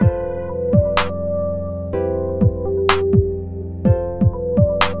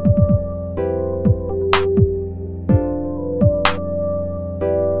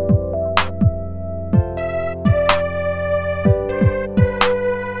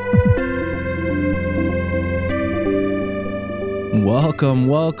Welcome,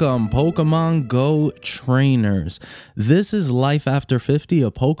 Pokemon Go trainers. This is Life After 50,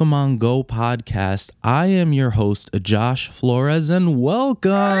 a Pokemon Go podcast. I am your host, Josh Flores, and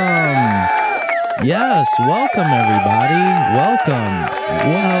welcome. Yes, welcome everybody.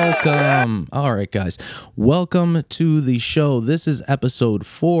 Welcome. All right, guys. Welcome to the show. This is episode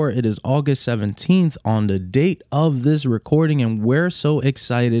 4. It is August 17th on the date of this recording, and we're so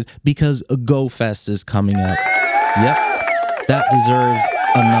excited because Go Fest is coming up. Yep. That deserves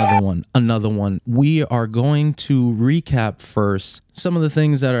another one. We are going to recap first some of the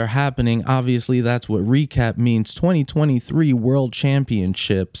things that are happening. Obviously, that's what recap means. 2023 World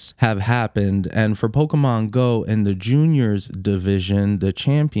Championships have happened, and for Pokemon Go in the juniors division, the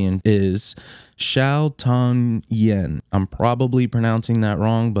champion is Xiao Tong Yen. I'm probably pronouncing that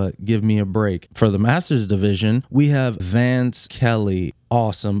wrong, but give me a break. For the Masters division, we have Vance Kelly.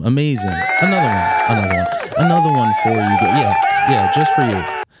 Awesome, amazing. Another one for you. Yeah, just for you.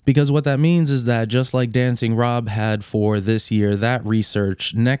 Because what that means is that just like Dancing Rob had for this year, that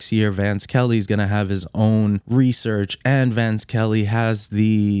research, next year Vance Kelly's going to have his own research, and Vance Kelly has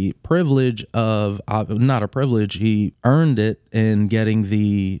the privilege of, not a privilege, he earned it in getting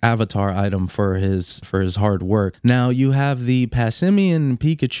the avatar item for his hard work. Now you have the Passimian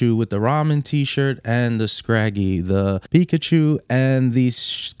Pikachu with the ramen t-shirt and the Scraggy. The Pikachu and the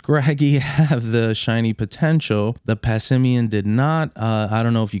Scraggy have the shiny potential. The Passimian did not. I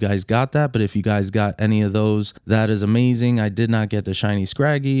don't know if you guys got that, but if you guys got any of those, that is amazing. I did not get the shiny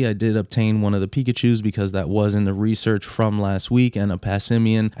Scraggy. I did obtain one of the Pikachus because that was in the research from last week, and a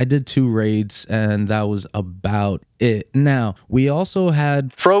Passimian. I did 2 raids, and that was about it. Now, we also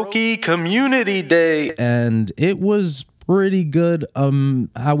had Froakie Community Day, and it was pretty good,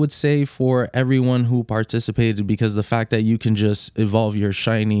 I would say, for everyone who participated, because the fact that you can just evolve your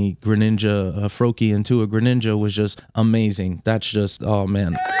shiny Greninja Froakie into a Greninja was just amazing. That's just, oh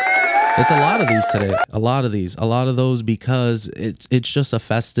man. It's a lot of these today. A lot of those, because it's just a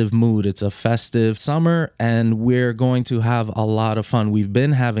festive mood. It's a festive summer, and we're going to have a lot of fun. We've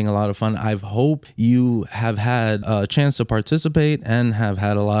been having a lot of fun. I hope you have had a chance to participate and have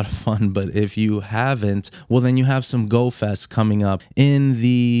had a lot of fun. But if you haven't, well, then you have some Go Fest coming up. In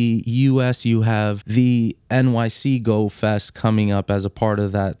the US, you have the NYC Go Fest coming up as a part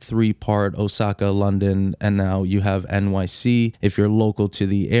of that 3-part Osaka, London, and now you have NYC. If you're local to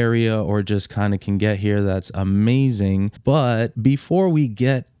the area or just kind of can get here, that's amazing. But before we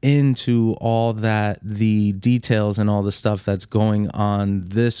get into all that, the details and all the stuff that's going on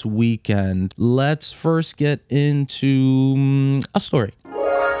this weekend, let's first get into a story.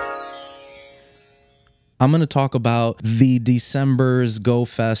 I'm going to talk about the December's Go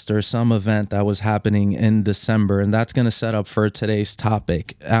Fest, or some event that was happening in December, and that's going to set up for today's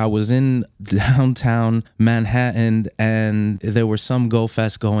topic. I was in downtown Manhattan, and there was some Go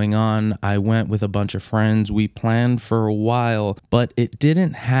Fest going on. I went with a bunch of friends. We planned for a while, but it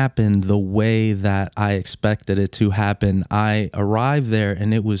didn't happen the way that I expected it to happen. I arrived there,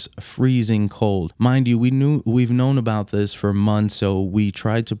 and it was freezing cold. Mind you, we've known about this for months, so we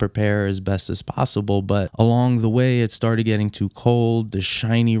tried to prepare as best as possible, but along the way, it started getting too cold. The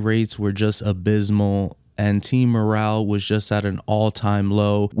shiny rates were just abysmal, and team morale was just at an all-time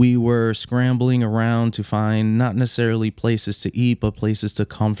low. We were scrambling around to find not necessarily places to eat, but places to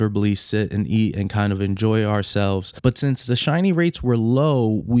comfortably sit and eat and kind of enjoy ourselves. But since the shiny rates were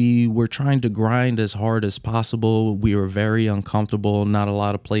low, we were trying to grind as hard as possible. We were very uncomfortable, not a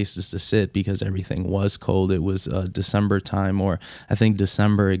lot of places to sit because everything was cold. It was December time, or I think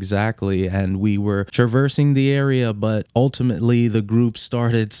December exactly, and we were traversing the area, but ultimately the group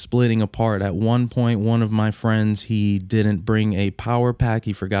started splitting apart. At one point, one of my friends, he didn't bring a power pack.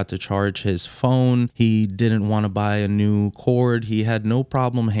 He forgot to charge his phone. He didn't want to buy a new cord. He had no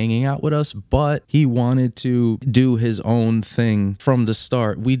problem hanging out with us, but he wanted to do his own thing from the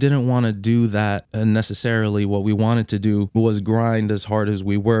start. We didn't want to do that necessarily. What we wanted to do was grind as hard as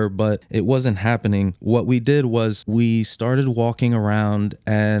we were, but it wasn't happening. What we did was we started walking around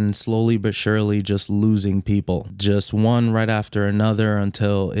and slowly but surely just losing people, just one right after another,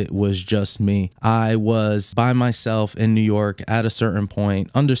 until it was just me. I was by myself in New York at a certain point,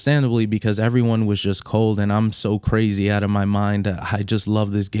 understandably, because everyone was just cold, and I'm so crazy out of my mind that I just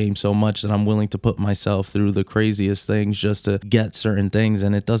love this game so much that I'm willing to put myself through the craziest things just to get certain things,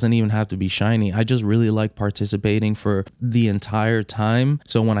 and it doesn't even have to be shiny. I just really like participating for the entire time,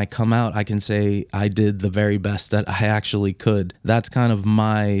 so when I come out, I can say I did the very best that I actually could. That's kind of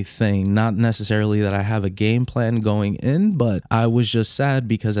my thing. Not necessarily that I have a game plan going in, but I was just sad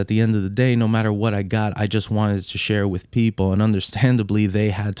because at the end of the day, no matter what I got, got, I just wanted to share with people, and understandably they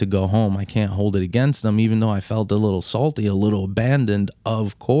had to go home. I can't hold it against them, even though I felt a little salty, a little abandoned,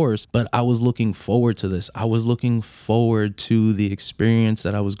 of course, but I was looking forward to this. I was looking forward to the experience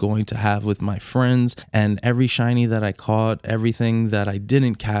that I was going to have with my friends, and every shiny that I caught, everything that I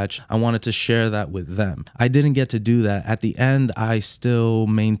didn't catch, I wanted to share that with them. I didn't get to do that. At the end, I still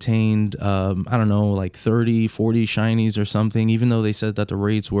maintained, I don't know, like 30, 40 shinies or something, even though they said that the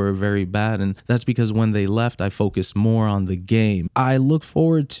rates were very bad. And that's because when they left, I focused more on the game. I look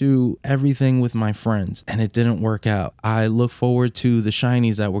forward to everything with my friends, and it didn't work out. I look forward to the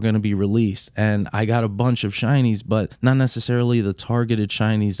shinies that were going to be released, and I got a bunch of shinies, but not necessarily the targeted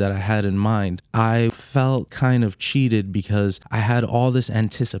shinies that I had in mind. I felt kind of cheated because I had all this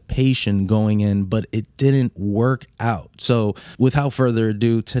anticipation going in, but it didn't work out. So without further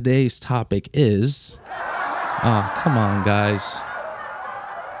ado, today's topic is... Oh, come on, guys.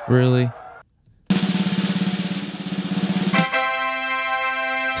 Really?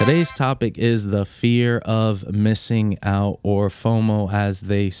 Today's topic is the fear of missing out, or FOMO as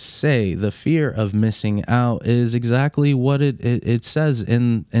they say. The fear of missing out is exactly what it says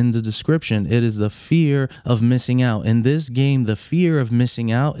in the description. It is the fear of missing out. In this game, the fear of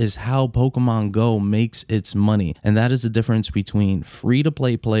missing out is how Pokemon Go makes its money. And that is the difference between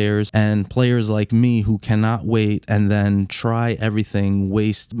free-to-play players and players like me who cannot wait and then try everything,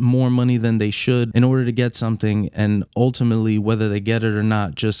 waste more money than they should in order to get something, and ultimately, whether they get it or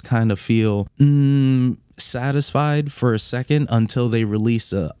not, just kind of feel satisfied for a second until they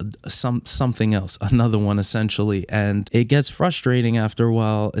release something else, another one essentially. And it gets frustrating after a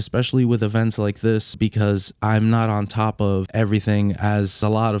while, especially with events like this, because I'm not on top of everything as a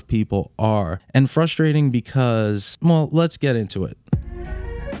lot of people are. And frustrating because, well, let's get into it.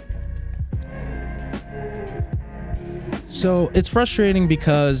 So it's frustrating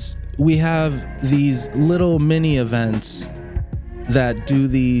because we have these little mini events that do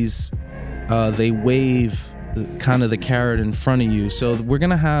these, they wave kind of the carrot in front of you. So we're going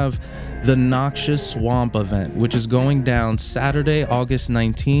to have the Noxious Swamp event, which is going down Saturday, August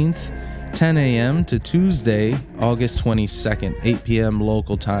 19th, 10 a.m. to Tuesday, August 22nd, 8 p.m.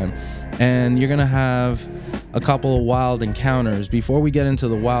 local time. And you're going to have a couple of wild encounters. Before we get into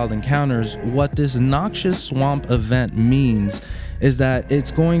the wild encounters, what this Noxious Swamp event means is that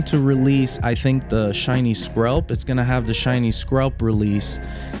it's going to release, I think, the Shiny Skrelp. It's going to have the Shiny Skrelp release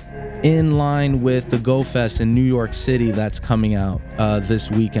in line with the Go Fest in New York City that's coming out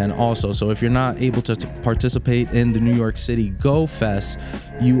this weekend also. So if you're not able to participate in the New York City Go Fest,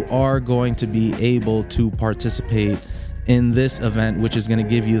 you are going to be able to participate in this event, which is going to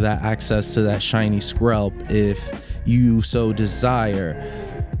give you that access to that Shiny Skrelp if you so desire.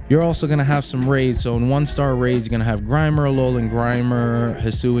 You're also going to have some raids. So in 1-star raids, you're going to have Grimer, Alolan Grimer,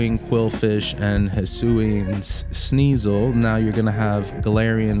 Hisuian Quillfish, and Hisuian Sneasel. Now you're going to have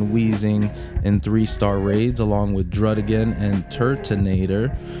Galarian Weezing in 3-star raids, along with Druddigon and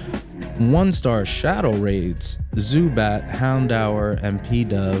Turtonator. 1-star Shadow raids, Zubat, Houndour, and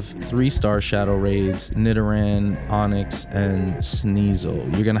Pidove. 3-star Shadow raids, Nidoran, Onix, and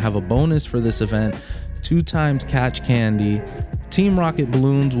Sneasel. You're going to have a bonus for this event, 2 times Catch Candy. Team Rocket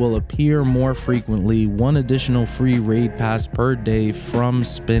balloons will appear more frequently, 1 additional free raid pass per day from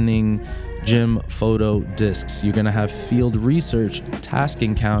spinning gym photo discs. You're going to have field research task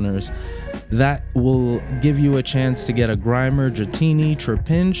encounters that will give you a chance to get a Grimer, Dratini,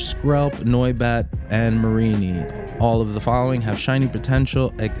 Trapinch, Skrelp, Noibat, and Marini. All of the following have shiny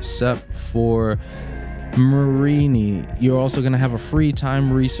potential except for Marini. You're also going to have a free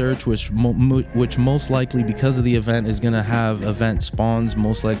time research, which most likely, because of the event, is going to have event spawns,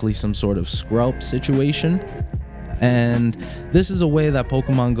 most likely some sort of Skrelp situation. And this is a way that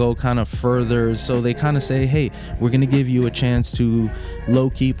Pokemon Go kind of furthers. So they kind of say, hey, we're going to give you a chance to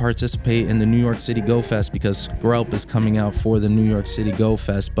low-key participate in the New York City Go Fest because Skrelp is coming out for the New York City Go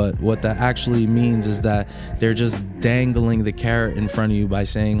Fest. But what that actually means is that they're just dangling the carrot in front of you by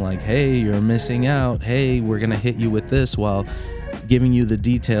saying like, hey, you're missing out. Hey, we're going to hit you with this, while giving you the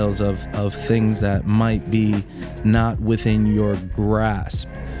details of things that might be not within your grasp.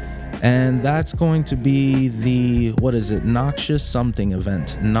 And that's going to be the, what is it, Noxious something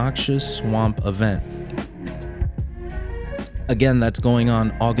event, Noxious Swamp event. Again, that's going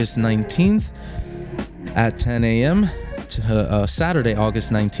on August 19th at 10 a.m. to Saturday,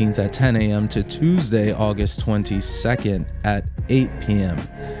 August 19th at 10 a.m. to Tuesday, August 22nd at 8 p.m.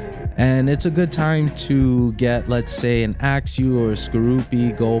 And it's a good time to get, let's say, an Axew or a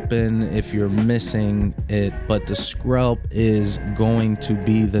Skorupi, Gulpin if you're missing it. But the Skrelp is going to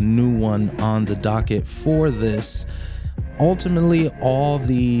be the new one on the docket for this. Ultimately, all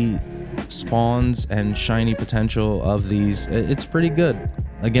the spawns and shiny potential of these, it's pretty good.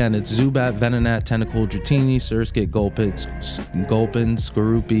 Again, it's Zubat, Venonat, Tentacool, Dratini, Surskit, Gulpin,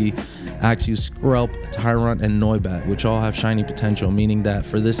 Skorupi, Axew, Skrelp, Tyrunt, and Noibat, which all have shiny potential, meaning that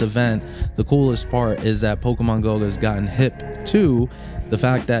for this event, the coolest part is that Pokemon Go has gotten hip to the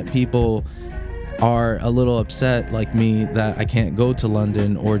fact that people are a little upset, like me, that I can't go to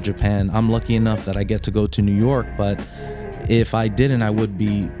London or Japan. I'm lucky enough that I get to go to New York, but if I didn't, I would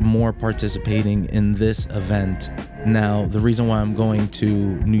be more participating in this event. Now, the reason why I'm going to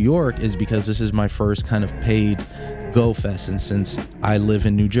New York is because this is my first kind of paid Go Fest, and since I live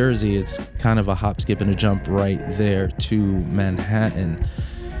in New Jersey, it's kind of a hop, skip, and a jump right there to Manhattan.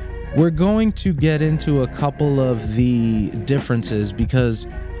 We're going to get into a couple of the differences because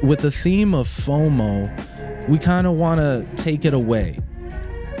with the theme of FOMO, we kind of want to take it away.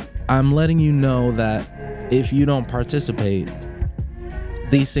 I'm letting you know that if you don't participate,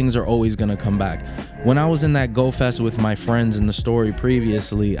 these things are always going to come back. When I was in that Go Fest with my friends in the story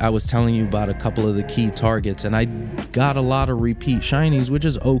previously, I was telling you about a couple of the key targets, and I got a lot of repeat shinies, which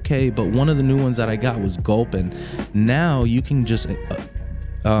is okay, but one of the new ones that I got was Gulpin. Now you can just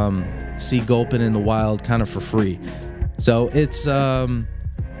see Gulpin in the wild kind of for free. So it's a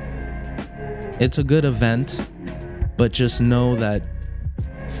good event, but just know that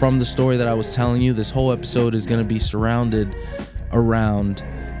from the story that I was telling you, this whole episode is going to be surrounded around,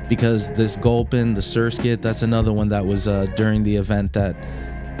 because this Gulpin, the Surskit, that's another one that was during the event that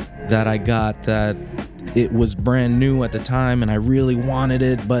I got, that it was brand new at the time and I really wanted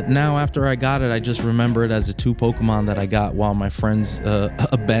it, but now after I got it, I just remember it as the 2 Pokemon that I got while my friends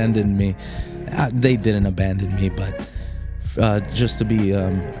abandoned me. They didn't abandon me, but just to be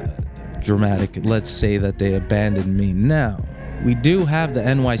dramatic, let's say that they abandoned me. Now, we do have the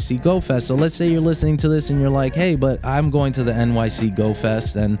NYC Go Fest, so let's say you're listening to this and you're like, hey, but I'm going to the NYC Go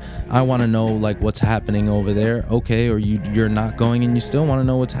Fest and I want to know like what's happening over there. Okay, or you're not going and you still want to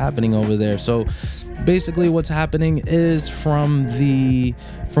know what's happening over there. So basically what's happening is, from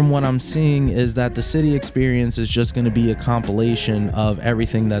what I'm seeing, is that the city experience is just going to be a compilation of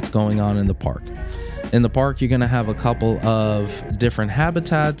everything that's going on in the park. In the park, you're going to have a couple of different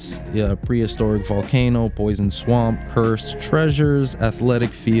habitats: prehistoric volcano, poison swamp, cursed treasures,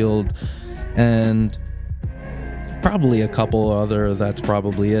 athletic field, and probably a couple other. That's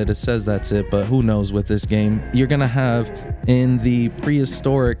probably it. It says that's it, but who knows with this game. You're going to have in the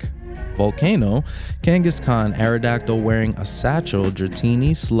prehistoric volcano, Kangaskhan, Aerodactyl wearing a satchel,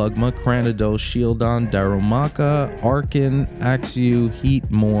 Dratini, Slugma, Cranidos, Shieldon, Darumaka, Arkin, Axew,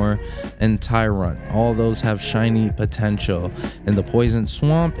 Heatmore, and Tyrunt. All those have shiny potential. In the poison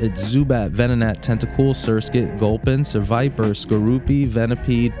swamp, it's Zubat, Venonat, Tentacool, Surskit, Gulpin, Seviper, Skorupi,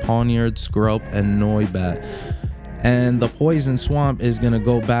 Venipede, Pawniard, Skrelp, and Noibat. And the poison swamp is going to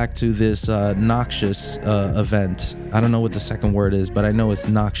go back to this noxious event. I don't know what the second word is, but I know it's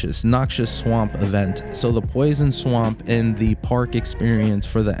noxious swamp event. So the poison swamp in the park experience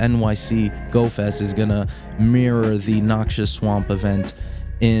for the NYC Go Fest is going to mirror the noxious swamp event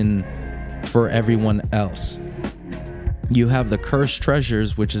for everyone else. You have the cursed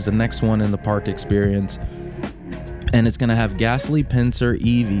treasures, which is the next one in the park experience. And it's going to have Ghastly, Pinsir,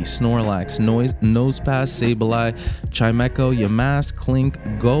 Eevee, Snorlax, Nosepass, Sableye, Chimecho, Yamask, Clink,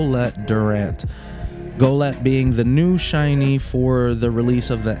 Golett, Durant. Golett being the new shiny for the release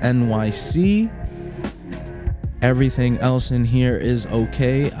of the NYC. Everything else in here is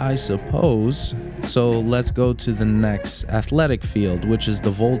okay, I suppose. So let's go to the next athletic field, which is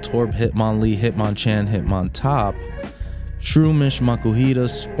the Voltorb, Hitmonlee, Hitmonchan, Hitmontop, Shroomish, Makuhita,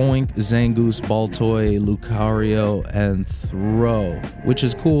 Spoink, Zangoose, Baltoy, Lucario, and Throw, which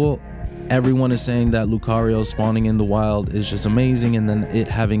is cool. Everyone is saying that Lucario spawning in the wild is just amazing, and then it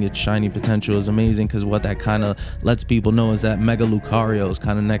having its shiny potential is amazing, because what that kind of lets people know is that Mega Lucario is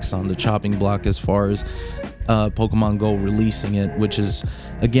kind of next on the chopping block as far as Pokemon Go releasing it, which is,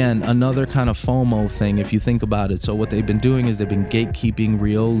 again, another kind of FOMO thing if you think about it. So what they've been doing is they've been gatekeeping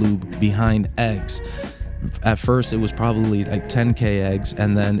Riolu behind eggs. At first it was probably like 10k eggs,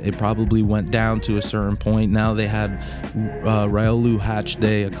 and then it probably went down to a certain point. Now they had Riolu Hatch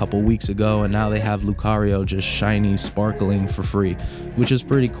Day a couple weeks ago, and now they have Lucario just shiny, sparkling for free, which is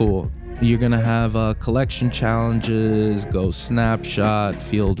pretty cool. You're gonna have collection challenges, go snapshot,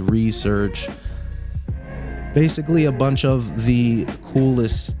 field research, basically a bunch of the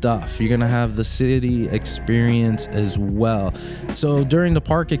coolest stuff. You're gonna have the city experience as well. So during the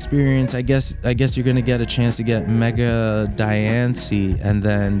park experience, I guess you're gonna get a chance to get Mega Diancie, and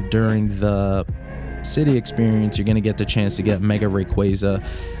then during the city experience, you're gonna get the chance to get Mega Rayquaza.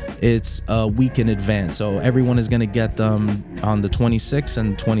 it's a week in advance. So everyone is going to get them on the 26th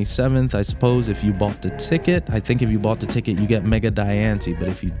and 27th, I suppose, if you bought the ticket. I think if you bought the ticket, you get Mega Diancie, but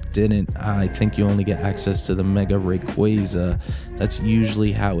if you didn't, I think you only get access to the Mega Rayquaza. That's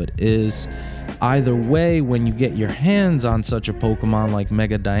usually how it is. Either way, when you get your hands on such a Pokemon like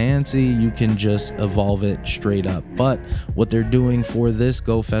Mega Diancie, you can just evolve it straight up. But what they're doing for this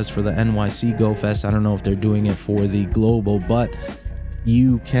Go Fest, for the NYC Go Fest, I don't know if they're doing it for the global, but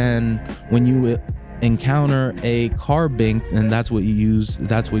you can, when you encounter a Carbink, and that's what you use,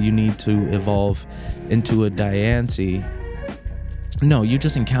 that's what you need to evolve into a Diancie. No, you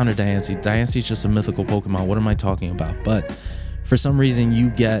just encounter Diancie. Diancie's just a mythical Pokemon. What am I talking about? But for some reason, you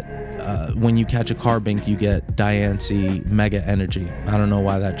get, when you catch a Carbink, you get Diancie Mega Energy. I don't know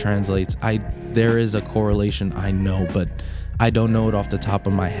why that translates. There is a correlation, I know, but I don't know it off the top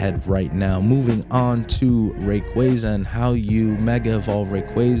of my head right now. Moving on to Rayquaza and how you Mega Evolve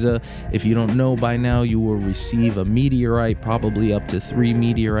Rayquaza. If you don't know by now, you will receive a meteorite, probably up to 3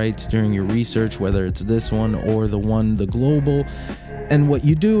 meteorites during your research, whether it's this one or the global. And what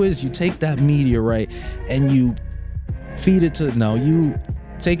you do is you take that meteorite and you feed it to, you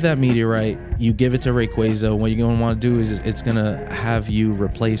take that meteorite, you give it to Rayquaza. What you're going to want to do is it's going to have you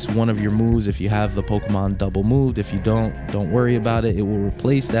replace one of your moves if you have the Pokemon double moved. If you don't worry about it. It will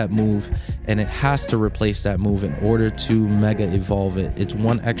replace that move, and it has to replace that move in order to Mega Evolve it. It's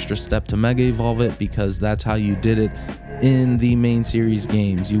one extra step to Mega Evolve it because that's how you did it in the main series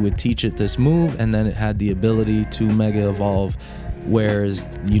games. You would teach it this move, and then it had the ability to Mega Evolve, whereas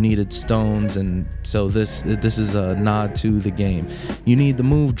you needed stones. And so this is a nod to the game. You need the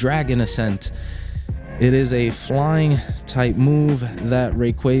move Dragon Ascent. It is a flying type move that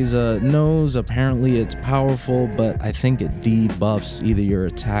Rayquaza knows. Apparently it's powerful, but I think it debuffs either your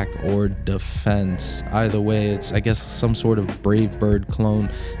attack or defense. Either way, it's, I guess, some sort of Brave Bird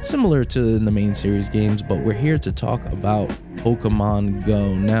clone, similar to in the main series games. But we're here to talk about Pokemon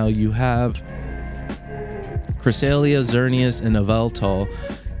Go. Now you have Cresselia, Xerneas, and Yveltal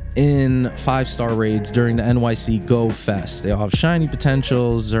in 5-star raids during the NYC Go Fest. They all have shiny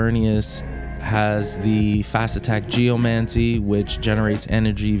potential. Xerneas has the fast attack Geomancy, which generates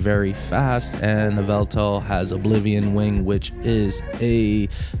energy very fast, and Yveltal has Oblivion Wing, which is a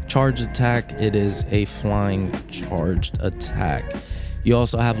charged attack. It is a flying charged attack. You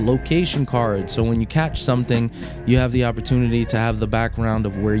also have location cards, so when you catch something, you have the opportunity to have the background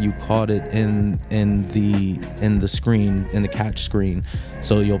of where you caught it in the screen, in the catch screen.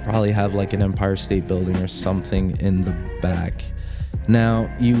 So you'll probably have like an Empire State Building or something in the back.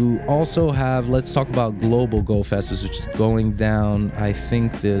 Now you also have, let's talk about Global Go Fest, which is going down, I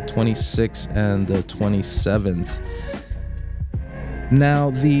think, the 26th and the 27th. Now,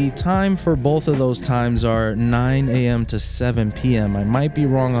 the time for both of those times are 9 a.m. to 7 p.m. I might be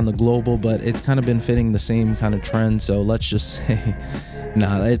wrong on the global, but it's kind of been fitting the same kind of trend. So let's just say,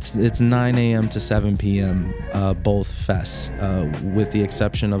 it's 9 a.m. to 7 p.m. Both fests, with the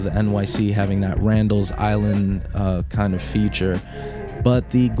exception of the NYC having that Randall's Island kind of feature. But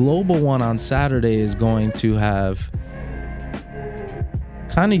the global one on Saturday is going to have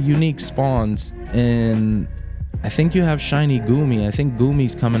kind of unique spawns in, I think you have shiny Goomy. I think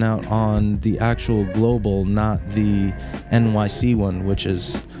Goomy's coming out on the actual global, not the NYC one, which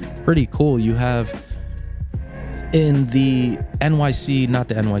is pretty cool. You have in the NYC, not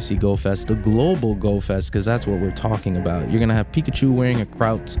the NYC Go Fest, the Global Go Fest, because that's what we're talking about. You're gonna have Pikachu wearing a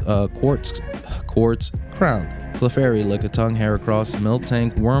quartz crown, Clefairy, Lickitung, Heracross,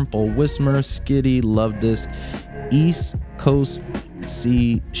 Miltank, Wurmple, Whismur, Skitty, Lovedisk, East Coast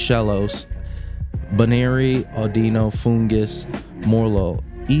Sea Shellos, Baneri, Audino, Fungus, Morlo,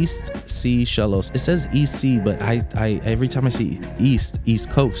 East Sea Shellos. It says East Sea, but I every time I see East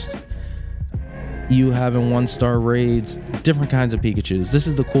Coast, you have in 1-star raids different kinds of Pikachus. This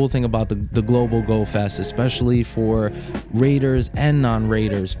is the cool thing about the Global Go Fest, especially for raiders and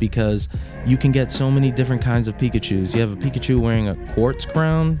non-raiders, because you can get so many different kinds of Pikachus. You have a Pikachu wearing a quartz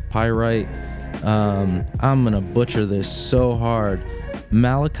crown, Pyrite, I'm gonna butcher this so hard,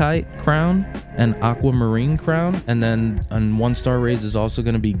 Malachite crown and Aquamarine crown. And then on 1-star raids is also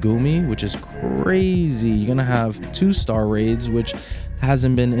going to be Goomy, which is crazy. You're going to have 2-star raids, which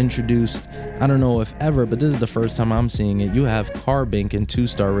hasn't been introduced, I don't know if ever, but this is the first time I'm seeing it. You have Carbink in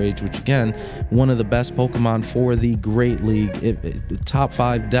 2-star raids, which again, one of the best Pokemon for the Great League. Top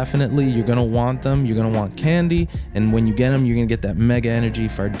 5 definitely. You're gonna want them. You're gonna want Candy, and when you get them, you're gonna get that Mega Energy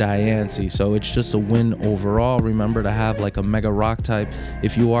for Diancie. So it's just a win overall. Remember to have like a Mega Rock type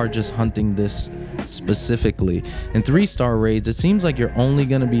if you are just hunting this raids specifically. In 3-star raids, it seems like you're only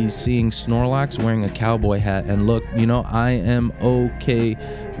going to be seeing Snorlax wearing a cowboy hat. And look, you know, I am okay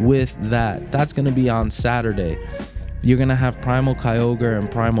with that. That's going to be on Saturday. You're going to have Primal Kyogre and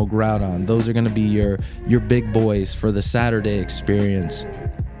Primal Groudon. Those are going to be your big boys for the Saturday experience.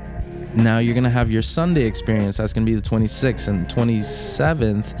 Now you're going to have your Sunday experience. That's going to be the 26th, and the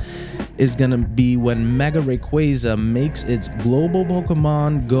 27th is going to be when Mega Rayquaza makes its Global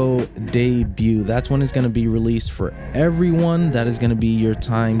Pokemon Go debut. That's when it's going to be released for everyone. That is going to be your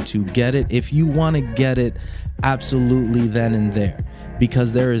time to get it. If you want to get it, absolutely then and there,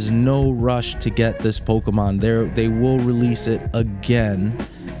 because there is no rush to get this Pokemon. They will release it again,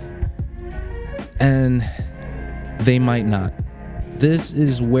 and they might not. This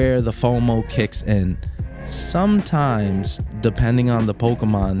is where the FOMO kicks in. Sometimes, depending on the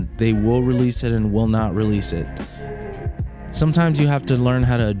Pokemon, they will release it and will not release it. Sometimes you have to learn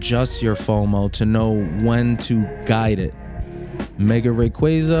how to adjust your FOMO to know when to guide it. Mega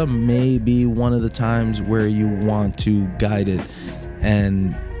Rayquaza may be one of the times where you want to guide it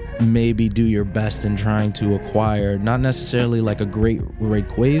and maybe do your best in trying to acquire not necessarily like a great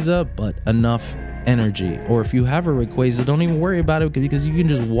Rayquaza, but enough energy. Or if you have a Rayquaza, don't even worry about it, because you can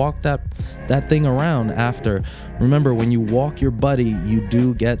just walk that thing around after. Remember, when you walk your buddy, you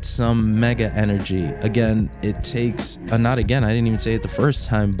do get some mega energy. Again, it takes not again, I didn't even say it the first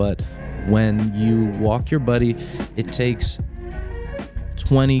time, but when you walk your buddy, it takes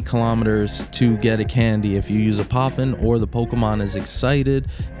 20 kilometers to get a candy. If you use a Poffin or the Pokemon is excited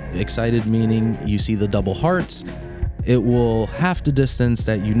meaning you see the double hearts, it will half the distance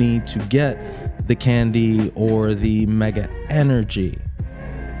that you need to get the candy or the mega energy.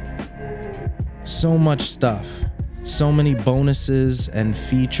 So much stuff, so many bonuses and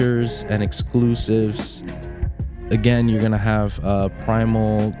features and exclusives. Again, you're gonna have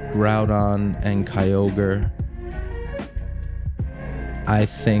Primal, Groudon, and Kyogre. I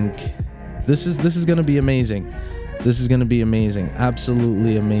think this is gonna be amazing. This is gonna be amazing,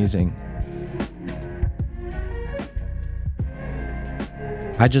 absolutely amazing.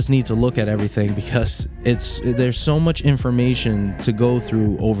 I just need to look at everything because there's so much information to go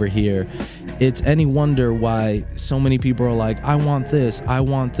through over here. It's any wonder why so many people are like, I want this, I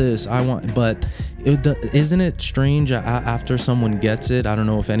want this, I want, but isn't it strange after someone gets it? I don't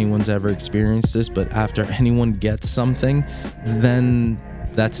know if anyone's ever experienced this, but after anyone gets something, then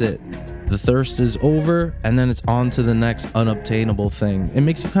that's it. The thirst is over, and then it's on to the next unobtainable thing. It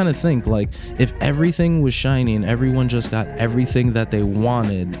makes you kind of think, like, if everything was shiny and everyone just got everything that they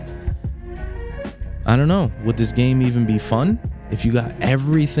wanted, I don't know, would this game even be fun? If you got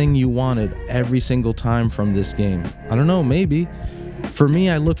everything you wanted every single time from this game, I don't know, maybe. For me,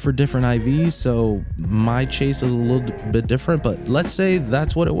 I look for different IVs, so my chase is a little bit different, but let's say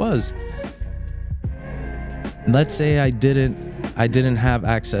that's what it was. Let's say I didn't have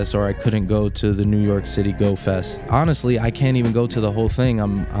access, or I couldn't go to the New York City Go Fest. Honestly, I can't even go to the whole thing.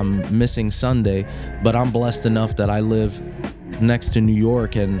 I'm missing Sunday, but I'm blessed enough that I live next to New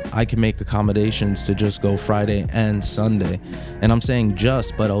York and I can make accommodations to just go Friday and Sunday. And I'm saying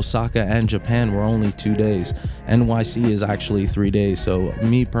just, but Osaka and Japan were only 2 days. NYC is actually 3 days. So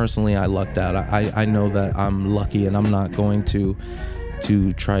me personally, I lucked out. I know that I'm lucky, and I'm not going to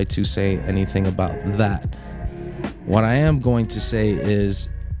try to say anything about that. What I am going to say is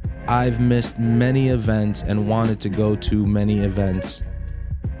I've missed many events and wanted to go to many events.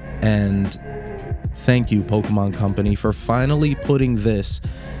 And thank you, Pokemon Company, for finally putting this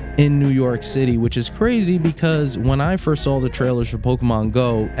in New York City, which is crazy because when I first saw the trailers for Pokemon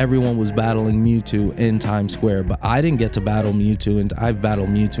Go, everyone was battling Mewtwo in Times Square, but I didn't get to battle Mewtwo, and I've battled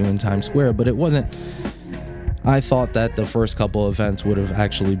Mewtwo in Times Square, but it wasn't. I thought that the first couple events would have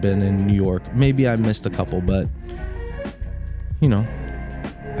actually been in New York. Maybe I missed a couple, but you know,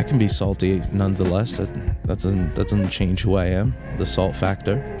 I can be salty nonetheless. That doesn't change who I am. The salt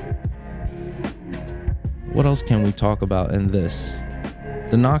factor. What else can we talk about in this?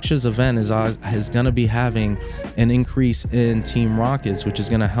 The Noxious event is going to be having an increase in Team Rockets, which is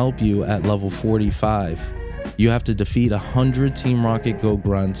going to help you at level 45. You have to defeat 100 Team Rocket Go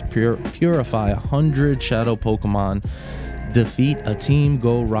Grunts, purify 100 Shadow Pokemon, defeat a Team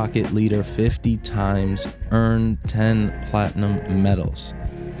Go Rocket leader 50 times, earn 10 Platinum Medals.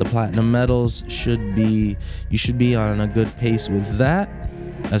 The Platinum Medals you should be on a good pace with that.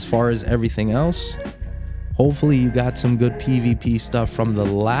 As far as everything else, hopefully you got some good PvP stuff from the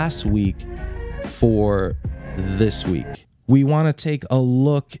last week for this week. We want to take a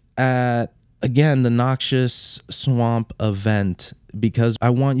look at, again, the Noxious Swamp event. because I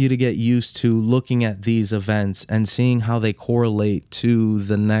want you to get used to looking at these events and seeing how they correlate to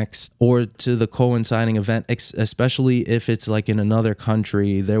the next or to the coinciding event, especially if it's like in another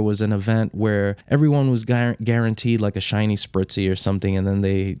country. There was an event where everyone was guaranteed like a shiny Spritzy or something, and then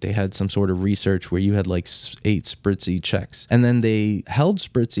they had some sort of research where you had like 8 Spritzy checks, and then they held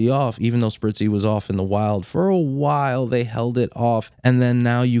Spritzy off, even though Spritzy was off in the wild for a while. They held it off, and then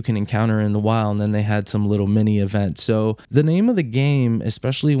now you can encounter it in the wild, and then they had some little mini event. So the name of the game,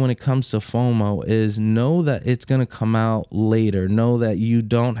 especially when it comes to FOMO, is know that it's going to come out later. Know that you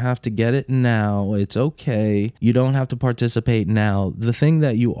don't have to get it now. It's okay. You don't have to participate now. The thing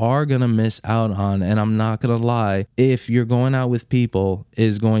that you are going to miss out on, and I'm not going to lie, if you're going out with people,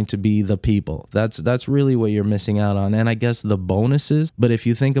 is going to be the people. That's really what you're missing out on. And I guess the bonuses, but if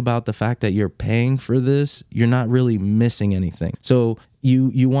you think about the fact that you're paying for this, you're not really missing anything. So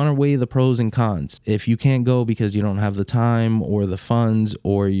you want to weigh the pros and cons. If you can't go because you don't have the time or the funds,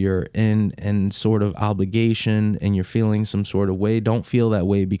 or you're in sort of obligation and you're feeling some sort of way, don't feel that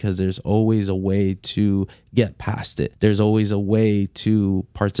way, because there's always a way to get past it. There's always a way to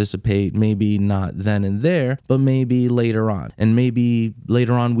participate, maybe not then and there, but maybe later on. And maybe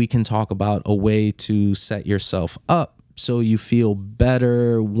later on we can talk about a way to set yourself up so you feel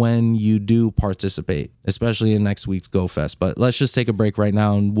better when you do participate, especially in next week's Go Fest. But let's just take a break right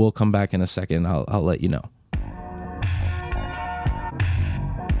now, and we'll come back in a second. I'll let you know.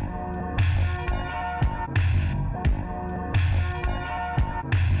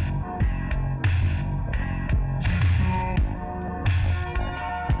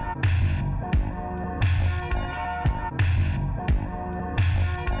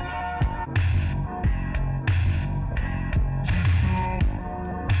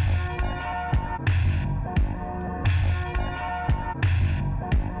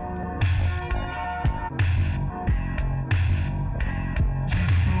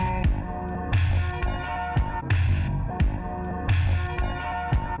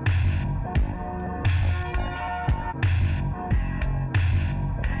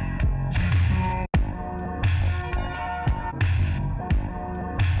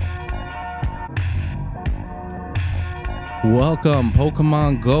 Welcome,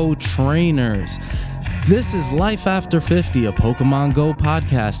 Pokemon Go trainers. This is Life After 50, a Pokemon Go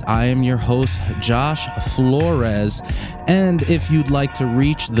podcast. I am your host, Josh Flores, and if you'd like to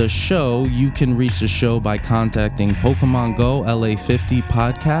reach the show, you can reach the show by contacting Pokemon Go LA50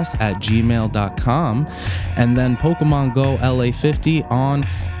 podcast at gmail.com, and then Pokemon Go LA50 on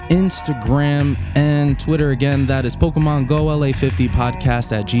Instagram and Twitter. Again, that is Pokemon Go LA50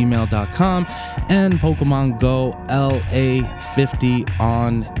 podcast at gmail.com and Pokemon Go LA50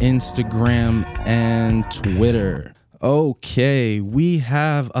 on Instagram and Twitter. Okay, we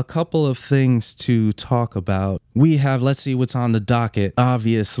have a couple of things to talk about. Let's see what's on the docket.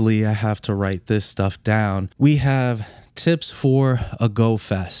 Obviously, I have to write this stuff down. We have tips for a Go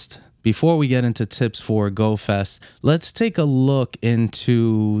Fest. Before we get into tips for Go Fest, let's take a look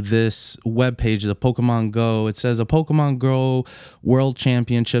into this webpage, the Pokemon Go. It says a Pokemon Go World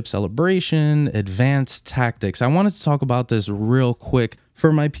Championship Celebration, Advanced Tactics. I wanted to talk about this real quick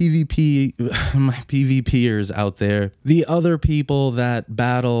for my PvPers out there, the other people that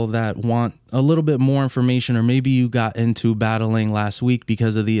battle, that want a little bit more information, or maybe you got into battling last week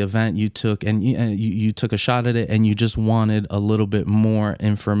because of the event you took, and you took a shot at it and you just wanted a little bit more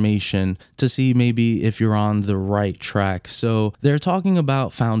information to see maybe if you're on the right track. So they're talking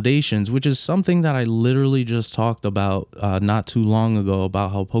about foundations, which is something that I literally just talked about not too long ago,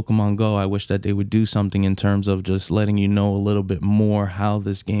 about how Pokemon Go, I wish that they would do something in terms of just letting you know a little bit more how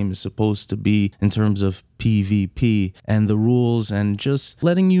this game is supposed to be in terms of PvP and the rules, and just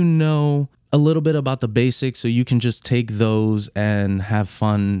letting you know a little bit about the basics so you can just take those and have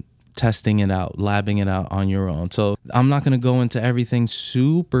fun testing it out, labbing it out on your own. So I'm not going to go into everything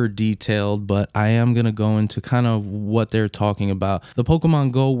super detailed, but I am going to go into kind of what they're talking about. The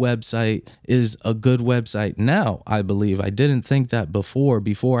Pokemon Go website is a good website now, I believe. I didn't think that before.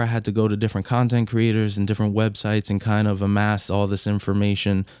 Before, I had to go to different content creators and different websites and kind of amass all this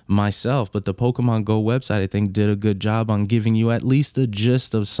information myself. But the Pokemon Go website, I think, did a good job on giving you at least the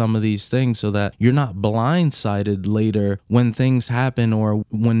gist of some of these things so that you're not blindsided later when things happen, or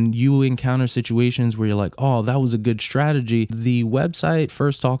when you encounter situations where you're like, oh, that was a good strategy, the website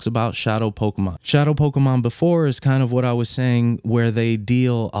first talks about shadow Pokemon. Shadow Pokemon before is kind of what I was saying, where they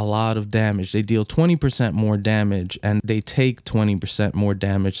deal a lot of damage. They deal 20% more damage and they take 20% more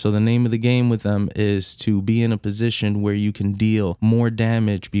damage. So the name of the game with them is to be in a position where you can deal more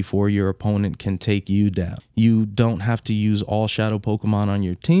damage before your opponent can take you down. You don't have to use all shadow Pokemon on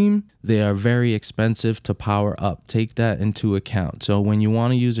your team. They are very expensive to power up. Take that into account. So when you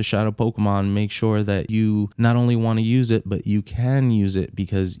want to use a shadow Pokemon, make sure that you not only want to use it, but you can use it,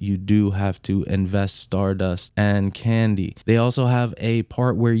 because you do have to invest Stardust and candy. They also have a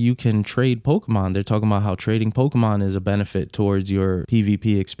part where you can trade Pokemon. They're talking about how trading Pokemon is a benefit towards your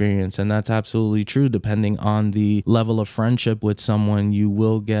PvP experience, and that's absolutely true. Depending on the level of friendship with someone, you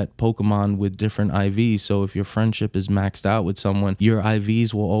will get Pokemon with different IVs. So if your friendship is maxed out with someone, your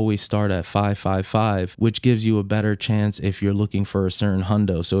IVs will always start at 555, which gives you a better chance if you're looking for a certain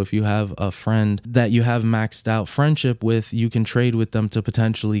hundo. So if you have a friend that you have maxed out friendship with, you can trade with them to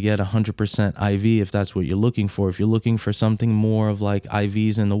potentially get 100% IV if that's what you're looking for. If you're looking for something more of like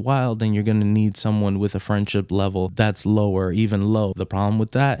IVs in the wild, then you're going to need someone with a friendship level that's lower, even low. The problem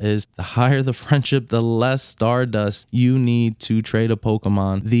with that is the higher the friendship, the less Stardust you need to trade a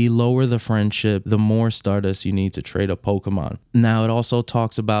Pokemon. The lower the friendship, the more Stardust you need to trade a Pokemon. Now, it also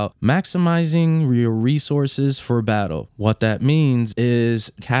talks about maximizing your resources for battle. What that means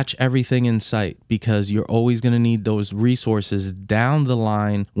is catch everything in sight, because you're always going to need those resources down the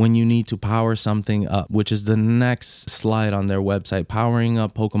line when you need to power something up, which is the next slide on their website. Powering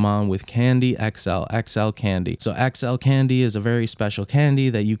up Pokemon with Candy XL Candy. So XL Candy is a very special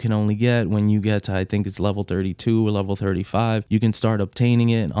candy that you can only get when you get to, I think it's level 32 or level 35. You can start obtaining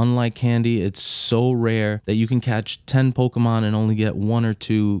it. And unlike Candy, it's so rare that you can catch 10 Pokemon and only get 1 or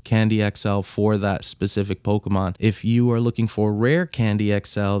 2 Candy XL for that specific Pokemon. If you are looking for rare Candy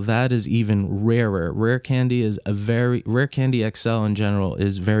XL, that is even rarer. Rare Candy XL in general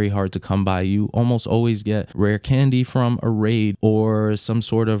is very hard to come by. You almost always get rare candy from a raid or some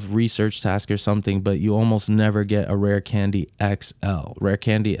sort of research task or something, but you almost never get a rare Candy XL. Rare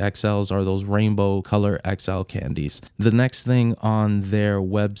Candy XLs are those rainbow color XL candies. The next thing on their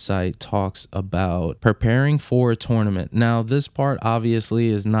website talks about preparing for a tournament. Now, this part obviously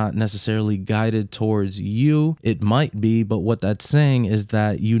is not necessarily guided towards you. It might be, but what that's saying is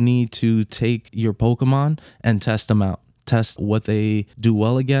that you need to take your Pokemon and test them out. Test what they do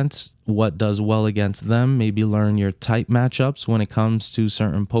well against, what does well against them, maybe learn your type matchups when it comes to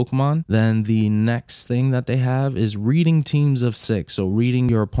certain Pokemon. Then the next thing that they have is reading teams of 6. So reading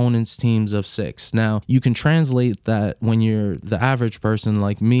your opponent's teams of 6. Now, you can translate that when you're the average person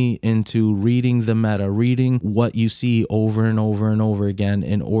like me into reading the meta, reading what you see over and over and over again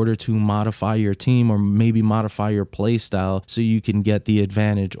in order to modify your team or maybe modify your play style so you can get the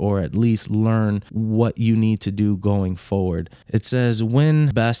advantage or at least learn what you need to do going forward. It says win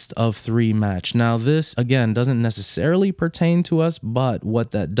best of 3 match. Now, this again doesn't necessarily pertain to us, but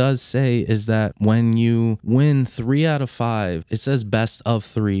what that does say is that when you win 3 out of 5, it says best of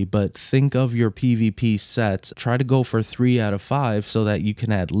 3, but think of your PvP sets. Try to go for 3 out of 5 so that you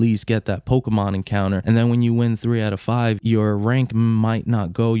can at least get that Pokemon encounter. And then when you win 3 out of 5, your rank might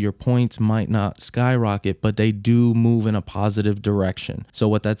not go, your points might not skyrocket, but they do move in a positive direction. So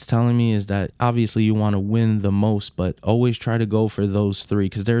what that's telling me is that obviously you want to win the most, but always try to go for those 3,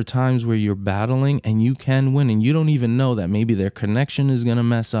 because there are times where you're battling and you can win and you don't even know that maybe their connection is going to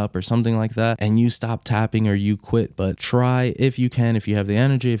mess up or something like that, and you stop tapping or you quit. But try, if you can, if you have the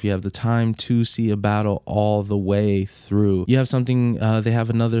energy, if you have the time, to see a battle all the way through. You have something, they have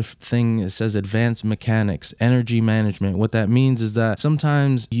another thing that says advanced mechanics, energy management. What that means is that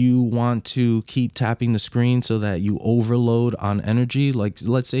sometimes you want to keep tapping the screen so that you overload on energy. Like,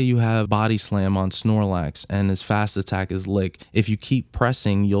 let's say you have body slam on Snorlax and his fast attack is Lick. If you keep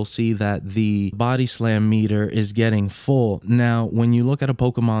pressing, you'll see that the body slam meter is getting full. Now, when you look at a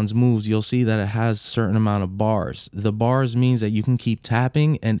Pokemon's moves, you'll see that it has a certain amount of bars. The bars means that you can keep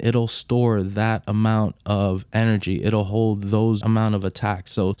tapping and it'll store that amount of energy. It'll hold those amount of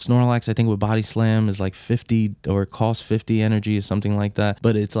attacks. So Snorlax, I think with body slam is like 50 or it costs 50 energy or something like that.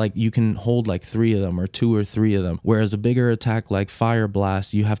 But it's like you can hold like 3 of them or 2 or 3 of them. Whereas a bigger attack like Fire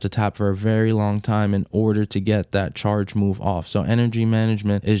Blast, you have to tap for a very long time in order to get that charge move off. So energy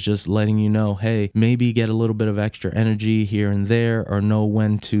management is is just letting you know, hey, maybe get a little bit of extra energy here and there, or know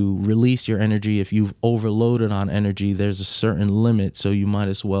when to release your energy. If you've overloaded on energy, there's a certain limit, so you might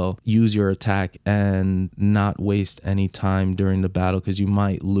as well use your attack and not waste any time during the battle, because you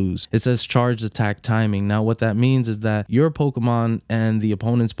might lose. It says charged attack timing. Now what that means is that your Pokemon and the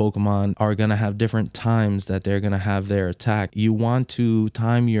opponent's Pokemon are going to have different times that they're going to have their attack. You want to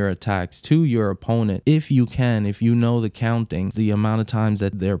time your attacks to your opponent if you can, if you know the counting, the amount of times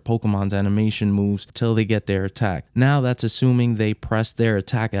that their Pokemon's animation moves till they get their attack. Now that's assuming they press their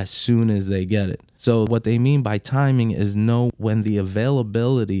attack as soon as they get it. So what they mean by timing is know when the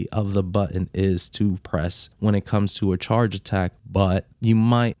availability of the button is to press when it comes to a charge attack, but you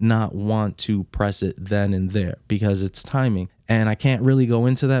might not want to press it then and there because it's timing. And I can't really go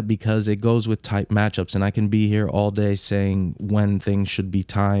into that because it goes with type matchups, and I can be here all day saying when things should be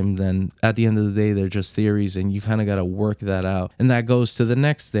timed. Then at the end of the day, they're just theories, and you kind of got to work that out. And that goes to the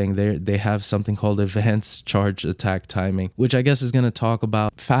next thing. They have something called advanced charge attack timing, which I guess is going to talk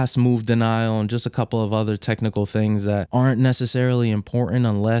about fast move denial and just a couple of other technical things that aren't necessarily important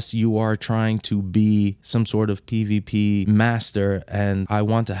unless you are trying to be some sort of PvP master. And I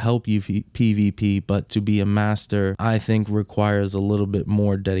want to help you PvP, but to be a master, I think requires a little bit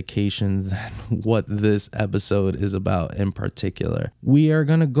more dedication than what this episode is about in particular. We are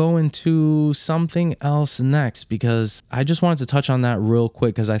going to go into something else next because I just wanted to touch on that real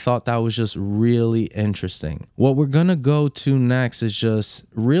quick because I thought that was just really interesting. What we're going to go to next is just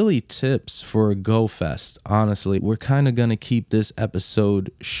really tips for a Go Fest. Honestly, we're kind of going to keep this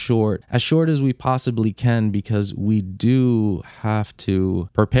episode short, as short as we possibly can, because we do have to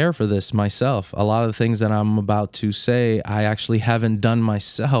prepare for this myself. A lot of the things that I'm about to say, I actually haven't done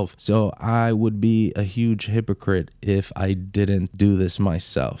myself. So I would be a huge hypocrite if I didn't do this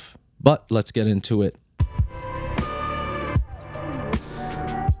myself. But let's get into it.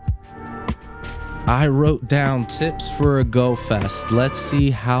 I wrote down tips for a Go Fest. Let's see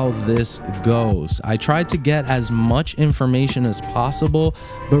how this goes. I tried to get as much information as possible,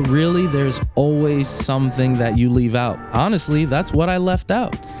 but really there's always something that you leave out. Honestly, that's what I left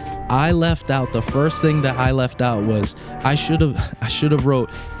out. I left out, the first thing that I left out was I should have wrote,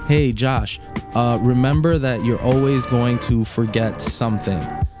 hey Josh, remember that you're always going to forget something.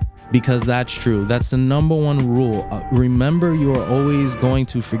 Because that's true. That's the number one rule. Remember, you're always going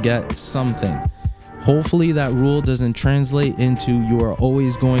to forget something. Hopefully that rule doesn't translate into you are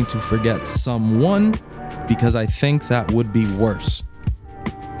always going to forget someone, because I think that would be worse.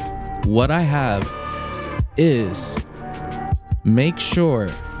 What I have is make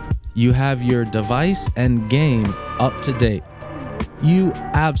sure you have your device and game up to date. You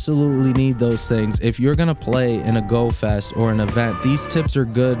absolutely need those things. If you're gonna play in a Go Fest or an event, these tips are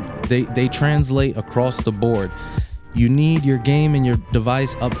good. They translate across the board. You need your game and your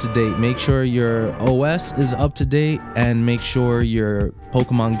device up to date. Make sure your OS is up to date, and make sure your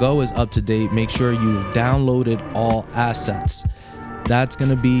Pokemon Go is up to date. Make sure you've downloaded all assets. That's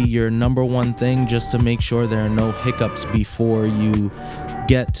gonna be your number one thing, just to make sure there are no hiccups before you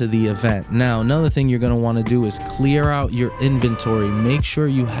get to the event. Now, another thing you're going to want to do is clear out your inventory. Make sure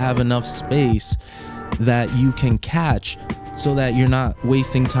you have enough space that you can catch, so that you're not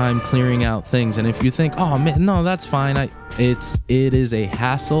wasting time clearing out things. And if you think, oh man, no, that's fine, it is a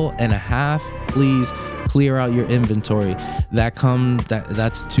hassle and a half. Please clear out your inventory.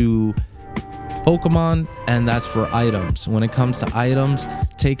 That's to Pokemon, and that's for items. When it comes to items,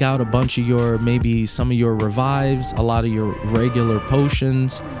 take out a bunch of maybe some of your revives, a lot of your regular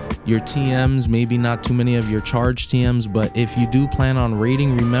potions, your TMs, maybe not too many of your charge TMs, but if you do plan on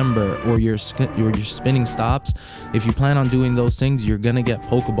raiding, remember, or your spinning stops, if you plan on doing those things, you're gonna get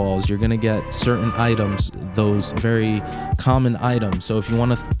Pokeballs, you're gonna get certain items, those very common items. So if you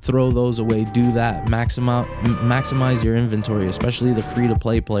want to throw those away, do that. Maximize your inventory, especially the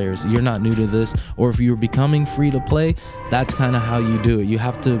free-to-play players. You're not new to this, or if you're becoming free-to-play, that's kind of how you do it. You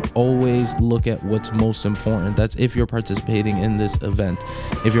have to always look at what's most important. That's if you're participating in this event.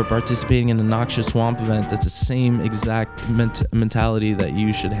 If you're participating in a Noxious Swamp event, that's the same exact mentality that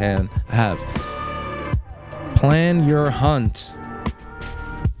you should have. Plan your hunt.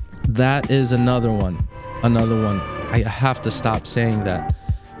 That is another one. I have to stop saying that.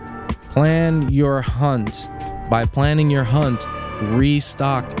 Plan your hunt. By planning your hunt,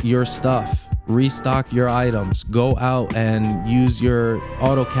 restock your stuff. Restock your items. Go out and use your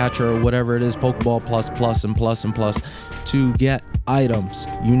auto catcher or whatever it is, Pokeball plus to get items.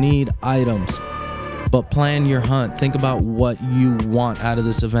 You need items, but plan your hunt. Think about what you want out of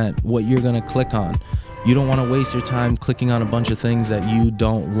this event, what you're gonna click on. You don't want to waste your time clicking on a bunch of things that you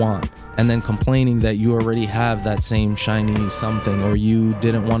don't want and then complaining that you already have that same shiny something, or you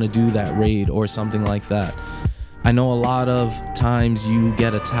didn't want to do that raid or something like that. I know a lot of times you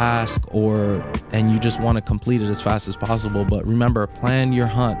get a task and you just want to complete it as fast as possible, but remember, plan your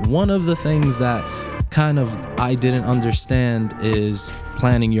hunt. One of the things that kind of I didn't understand is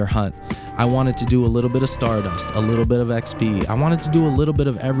planning your hunt. I wanted to do a little bit of Stardust, a little bit of XP. I wanted to do a little bit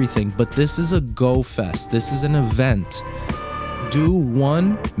of everything, but this is a Go Fest. This is an event. Do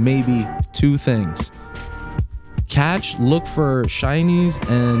one, maybe two things. Look for shinies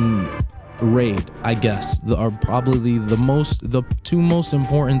and raid, I guess, are probably the two most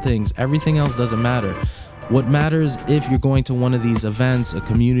important things. Everything else doesn't matter. What matters, if you're going to one of these events, a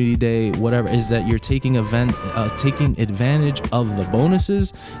community day, whatever, is that you're taking advantage of the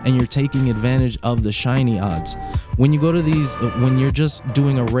bonuses and you're taking advantage of the shiny odds. When you go to these, when you're just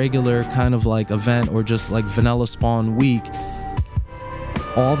doing a regular kind of like event or just like vanilla spawn week,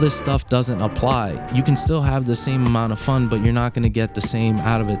 all this stuff doesn't apply. You can still have the same amount of fun, but you're not going to get the same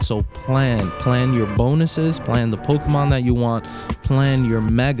out of it. So plan your bonuses, plan the Pokemon that you want, plan your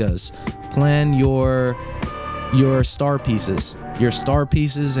megas, plan your star pieces,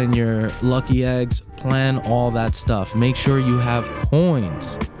 and your lucky eggs. Plan all that stuff. Make sure you have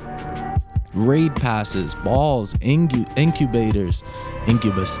coins, raid passes, balls, incubus.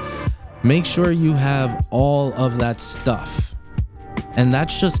 Make sure you have all of that stuff. And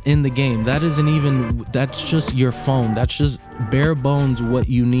that's just in the game. That's just your phone. That's just bare bones what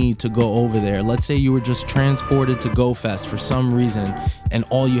you need to go over there. Let's say you were just transported to Go Fest for some reason and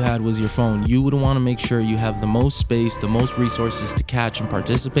all you had was your phone. You would want to make sure you have the most space, the most resources to catch and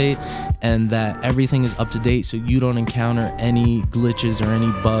participate, and that everything is up to date so you don't encounter any glitches or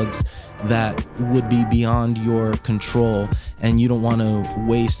any bugs that would be beyond your control, and you don't want to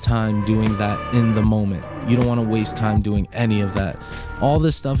waste time doing that in the moment. You don't want to waste time doing any of that. All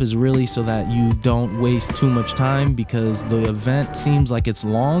this stuff is really so that you don't waste too much time, because the event seems like it's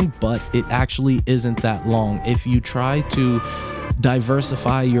long, but it actually isn't that long. If you try to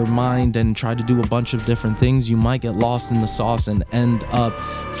diversify your mind and try to do a bunch of different things, you might get lost in the sauce and end up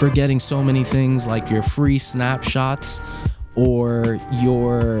forgetting so many things, like your free snapshots or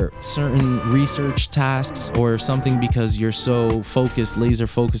your certain research tasks or something, because you're so laser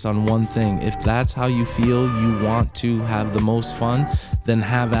focused on one thing. If that's how you feel you want to have the most fun, then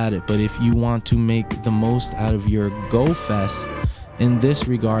have at it. But if you want to make the most out of your Go Fest in this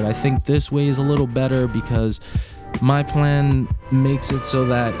regard, I think this way is a little better, because my plan makes it so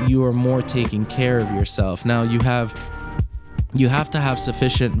that you are more taking care of yourself. Now you have to have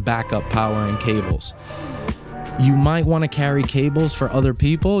sufficient backup power and cables. You might want to carry cables for other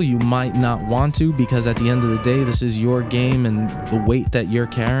people. You might not want to, because at the end of the day, this is your game and the weight that you're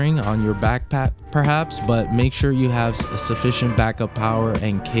carrying on your backpack perhaps, but make sure you have sufficient backup power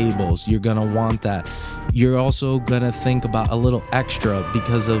and cables. You're going to want that. You're also going to think about a little extra,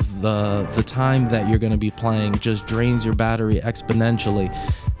 because of the time that you're going to be playing just drains your battery exponentially.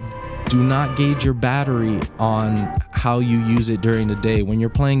 Do not gauge your battery on how you use it during the day. When you're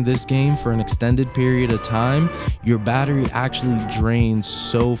playing this game for an extended period of time, your battery actually drains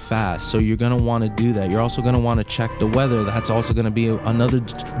so fast. So you're going to want to do that. You're also going to want to check the weather. That's also going to be another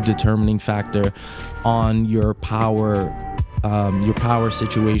determining factor on your power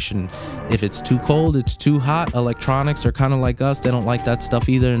situation. If it's too cold, it's too hot. Electronics are kind of like us. They don't like that stuff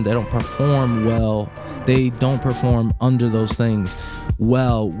either, and they don't perform well. They don't perform under those things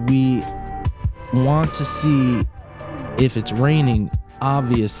well. We want to see if it's raining,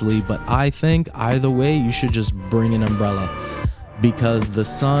 obviously, but I think either way you should just bring an umbrella, because the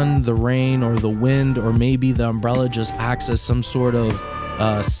sun, the rain, or the wind, or maybe the umbrella just acts as some sort of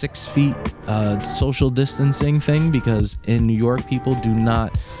 6 feet social distancing thing, because in New York people do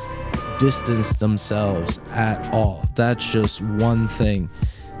not distance themselves at all. That's just one thing.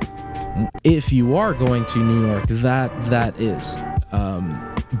 If you are going to New York, that is.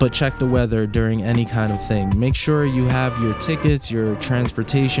 But check the weather during any kind of thing. Make sure you have your tickets, your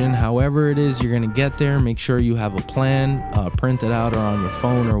transportation, however it is you're going to get there. Make sure you have a plan, print it out or on your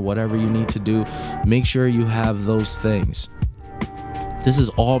phone or whatever you need to do. Make sure you have those things. This is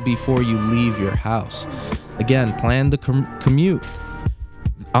all before you leave your house. Again, plan the commute.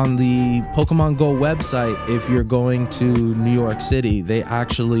 On the Pokemon Go website, if you're going to New York City, they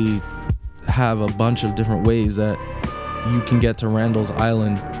actually have a bunch of different ways that you can get to Randall's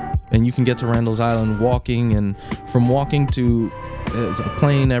Island. And you can get to Randall's Island walking, and from walking to a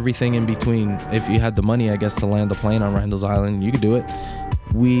plane, everything in between. If you had the money, I guess, to land a plane on Randall's Island, you could do it.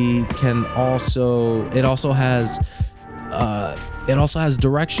 It also has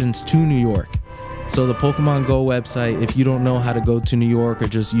directions to New York. So the Pokemon Go website, if you don't know how to go to New York or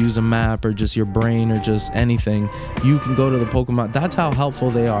just use a map or just your brain or just anything, you can go to the Pokemon. That's how helpful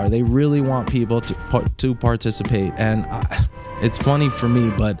they are. They really want people to participate. And it's funny for me,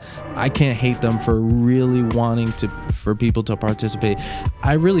 but I can't hate them for really wanting for people to participate.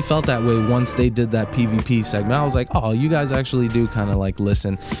 I really felt that way once they did that PvP segment. I was like, oh, you guys actually do kind of like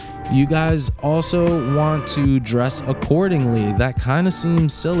listen. You guys also want to dress accordingly. That kind of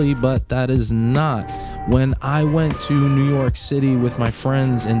seems silly, but that is not. When I went to New York City with my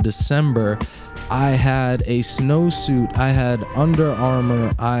friends in December, I had a snowsuit, I had Under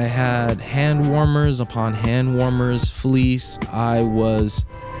Armour, I had hand warmers upon hand warmers, fleece. I was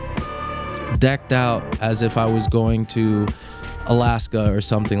decked out as if I was going to Alaska or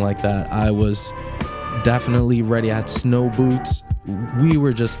something like that. I was definitely ready. I had snow boots. We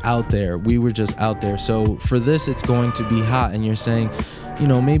were just out there. So for this, it's going to be hot, and you're saying, you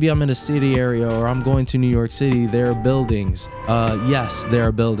know, maybe I'm in a city area or I'm going to New York City. There are buildings. Yes, there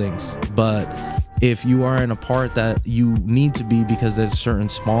are buildings, but if you are in a part that you need to be because there's a certain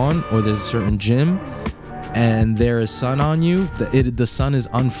spawn or there's a certain gym and there is sun on you, the sun is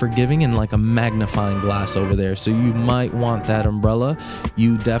unforgiving and like a magnifying glass over there. So you might want that umbrella.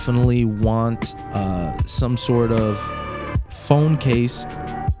 You definitely want some sort of phone case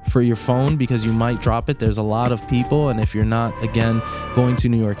for your phone because you might drop it. There's a lot of people, and if you're not, again, going to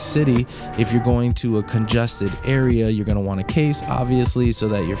New York City, if you're going to a congested area, you're going to want a case, obviously, so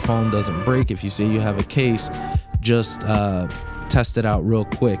that your phone doesn't break. If you say you have a case, just test it out real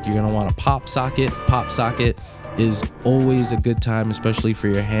quick. You're going to want a pop socket. Pop socket is always a good time, especially for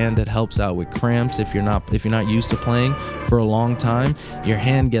your hand. It helps out with cramps. If you're not used to playing for a long time, your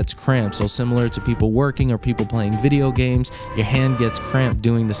hand gets cramped. So similar to people working or people playing video games, your hand gets cramped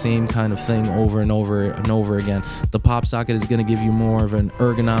doing the same kind of thing over and over and over again. The pop socket is going to give you more of an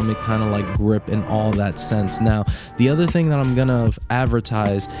ergonomic kind of like grip in all that sense. Now, the other thing that I'm going to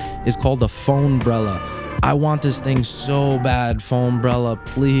advertise is called a phone-brella. I want this thing so bad. Phone-brella,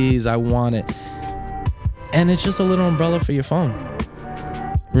 please. I want it. And it's just a little umbrella for your phone.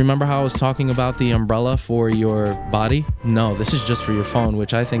 Remember how I was talking about the umbrella for your body? No, this is just for your phone,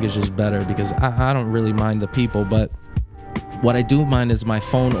 which I think is just better because I don't really mind the people, but what I do mind is my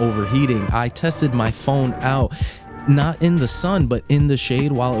phone overheating. I tested my phone out, not in the sun, but in the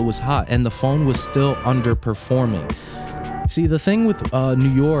shade while it was hot, and the phone was still underperforming. See, the thing with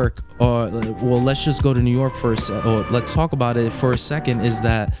New York, well, let's just go to New York for let's talk about it for a second, is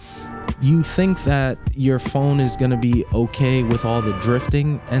that you think that your phone is going to be okay with all the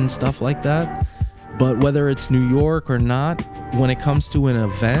drifting and stuff like that, but whether it's New York or not, when it comes to an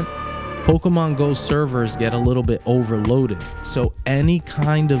event, Pokemon Go servers get a little bit overloaded. So any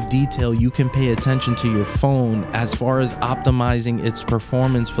kind of detail you can pay attention to your phone as far as optimizing its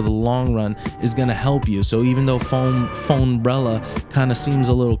performance for the long run is going to help you. So even though phone-brella kind of seems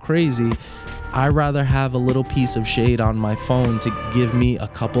a little crazy, I rather have a little piece of shade on my phone to give me a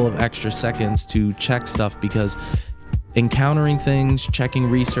couple of extra seconds to check stuff, because encountering things, checking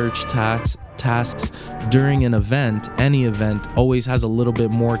research tasks during an event, any event, always has a little bit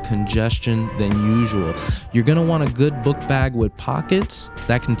more congestion than usual. You're going to want a good book bag with pockets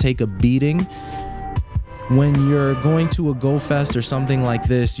that can take a beating. When you're going to a Go Fest or something like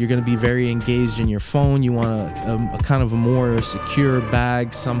this, you're going to be very engaged in your phone. You want a kind of a more secure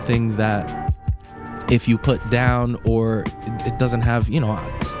bag, something that if you put down or it doesn't have, you know,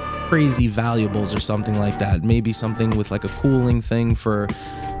 crazy valuables or something like that. Maybe something with like a cooling thing for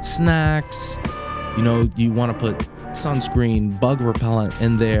snacks. You know, you want to put sunscreen, bug repellent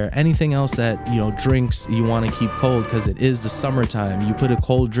in there. Anything else that, you know, drinks you want to keep cold because it is the summertime. You put a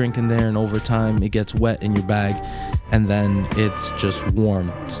cold drink in there and over time it gets wet in your bag and then it's just warm.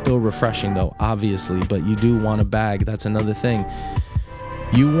 It's still refreshing though, obviously, but you do want a bag. That's another thing.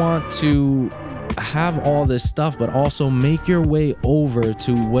 You want to have all this stuff, but also make your way over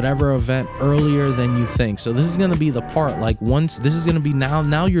to whatever event earlier than you think. So this is going to be the part, like once this is going to be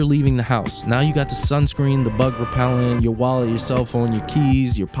now you're leaving the house. Now you got the sunscreen, the bug repellent, your wallet, your cell phone, your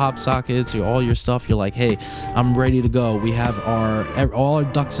keys, your pop sockets, all your stuff. You're like, hey, I'm ready to go. We have all our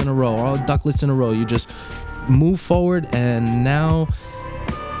ducks in a row, all our ducklets in a row. You just move forward, and now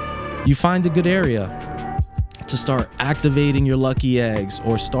you find a good area to start activating your lucky eggs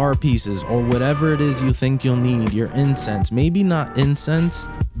or star pieces or whatever it is you think you'll need. Your incense, maybe not incense,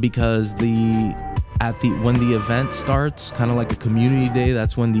 because when the event starts, kind of like a community day,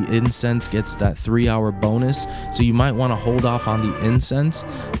 that's when the incense gets that 3-hour bonus. So you might want to hold off on the incense.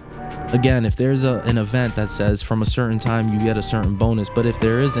 Again, if there's an event that says from a certain time you get a certain bonus, but if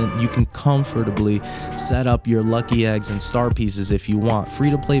there isn't, you can comfortably set up your lucky eggs and star pieces if you want.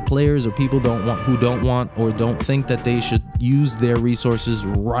 Free-to-play players or people who don't want or don't think that they should use their resources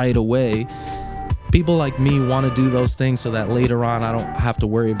right away. People like me want to do those things so that later on I don't have to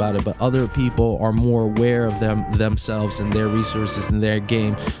worry about it, but other people are more aware of themselves and their resources and their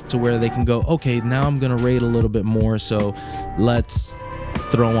game to where they can go, okay, now I'm going to raid a little bit more, so let's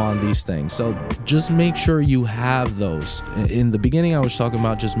throw on these things. So just make sure you have those. In the beginning I was talking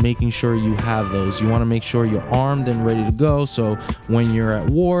about just making sure you have those. You want to make sure you're armed and ready to go, so when you're at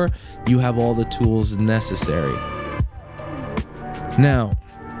war you have all the tools necessary. Now,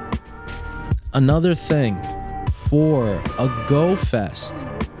 another thing for a Go Fest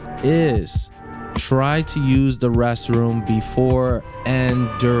is try to use the restroom before and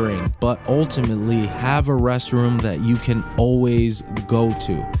during, but ultimately have a restroom that you can always go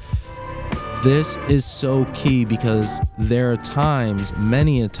to. This is so key because there are times,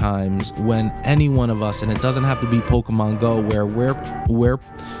 many a times, when any one of us, and it doesn't have to be Pokemon Go, where we're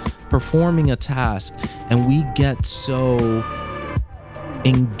performing a task and we get so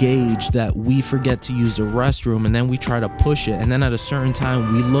engaged that we forget to use the restroom, and then we try to push it, and then at a certain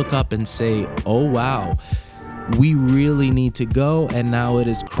time we look up and say, oh wow, we really need to go, and now it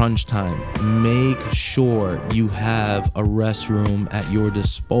is crunch time. Make sure you have a restroom at your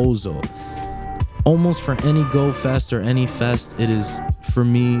disposal. Almost for any Go Fest or any fest, it is for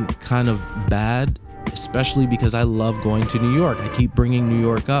me kind of bad, especially because I love going to New York. I keep bringing New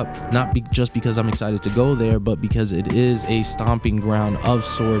York up, not just because I'm excited to go there, but because it is a stomping ground of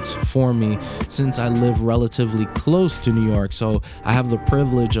sorts for me since I live relatively close to New York. So I have the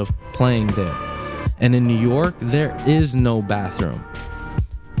privilege of playing there. And in New York, there is no bathroom.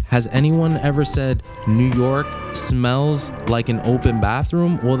 Has anyone ever said New York smells like an open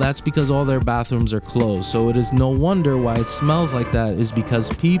bathroom? Well, that's because all their bathrooms are closed. So it is no wonder why it smells like that, is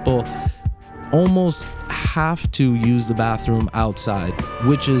because people almost have to use the bathroom outside,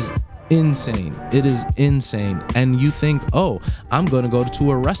 which is insane. It is insane. And you think, oh, I'm going to go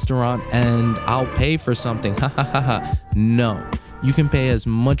to a restaurant and I'll pay for something. Ha ha ha ha. No, you can pay as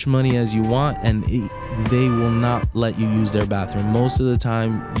much money as you want and they will not let you use their bathroom. Most of the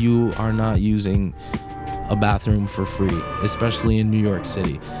time you are not using a bathroom for free, especially in New York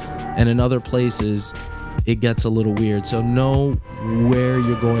City. And in other places it gets a little weird. So know where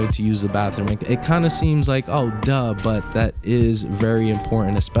you're going to use the bathroom. It kind of seems like, oh duh, but that is very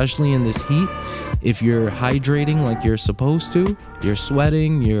important, especially in this heat. If you're hydrating like you're supposed to, you're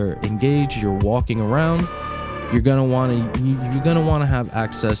sweating, you're engaged, you're walking around, you're gonna want to have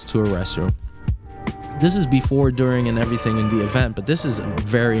access to a restroom. This is before, during, and everything in the event, but this is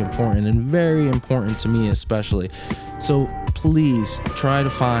very important, and very important to me especially. So please try to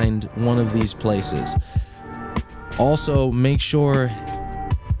find one of these places. Also, make sure,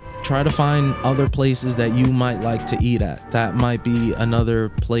 try to find other places that you might like to eat at. That might be another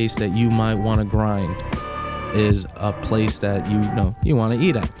place that you might want to grind, is a place that you want to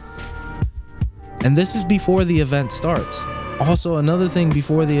eat at. And this is before the event starts. Also, another thing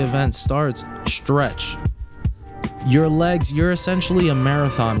before the event starts, stretch your legs. You're essentially a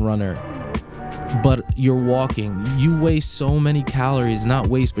marathon runner, but you're walking. You waste so many calories, not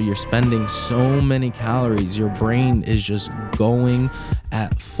waste, but you're spending so many calories. Your brain is just going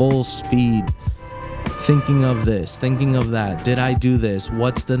at full speed, thinking of this, thinking of that. Did I do this?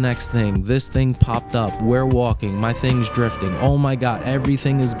 What's the next thing? This thing popped up. We're walking. My thing's drifting. Oh my God,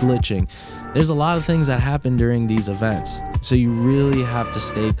 everything is glitching. There's a lot of things that happen during these events. So you really have to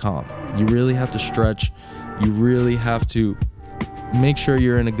stay calm. You really have to stretch. You really have to make sure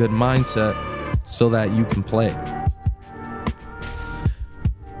you're in a good mindset so that you can play.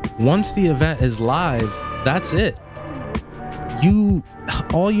 Once the event is live, that's it.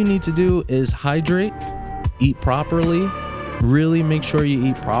 All you need to do is hydrate, eat properly, really make sure you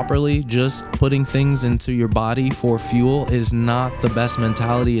eat properly. Just putting things into your body for fuel is not the best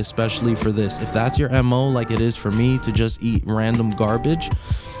mentality, especially for this. If that's your MO, like it is for me, to just eat random garbage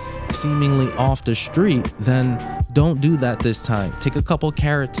seemingly off the street, then don't do that this time. Take a couple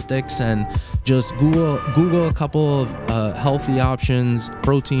carrot sticks and just Google a couple of healthy options,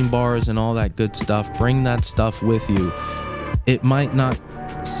 protein bars and all that good stuff. Bring that stuff with you. It might not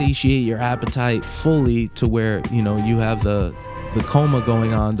satiate your appetite fully to where you have the coma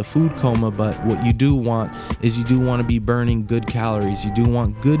going on, the food coma, but what you do want is you do want to be burning good calories. You do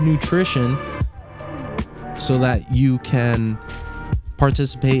want good nutrition so that you can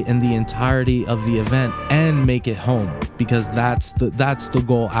participate in the entirety of the event and make it home, because that's the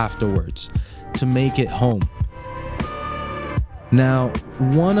goal afterwards, to make it home. Now,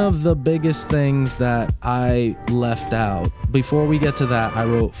 one of the biggest things that I left out, before we get to that, I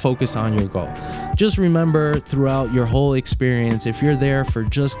wrote focus on your goal. Just remember throughout your whole experience, if you're there for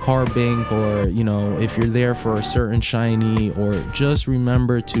just carbink, or, if you're there for a certain shiny, or just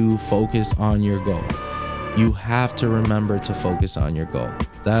remember to focus on your goal. You have to remember to focus on your goal.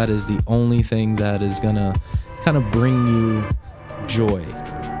 That is the only thing that is gonna kind of bring you joy.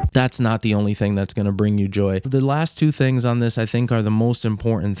 That's not the only thing that's going to bring you joy. The last two things on this, I think, are the most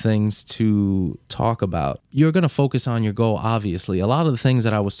important things to talk about. You're going to focus on your goal, obviously. A lot of the things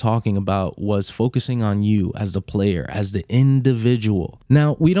that I was talking about was focusing on you as the player, as the individual.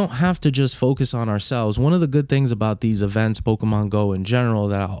 Now, we don't have to just focus on ourselves. One of the good things about these events, Pokemon Go in general,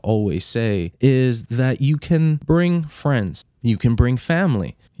 that I'll always say, is that you can bring friends. You can bring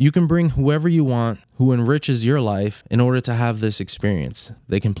family. You can bring whoever you want who enriches your life in order to have this experience.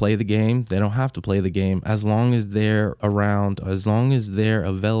 They can play the game. They don't have to play the game, as long as they're around, as long as they're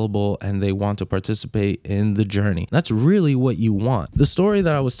available and they want to participate in the journey. That's really what you want. The story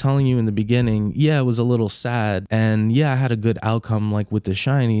that I was telling you in the beginning, yeah, it was a little sad, and yeah, I had a good outcome like with the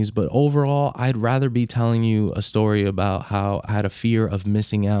shinies, but overall, I'd rather be telling you a story about how I had a fear of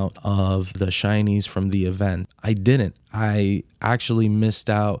missing out of the shinies from the event. I didn't. I actually missed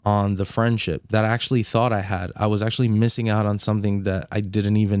out on the friendship that I actually thought I had. I was actually missing out on something that I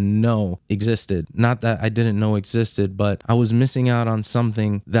didn't even know existed. Not that I didn't know existed, but I was missing out on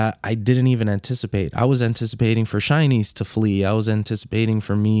something that I didn't even anticipate. I was anticipating for shinies to flee. I was anticipating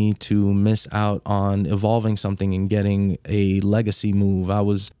for me to miss out on evolving something and getting a legacy move. I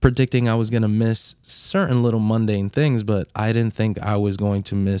was predicting I was going to miss certain little mundane things, but I didn't think I was going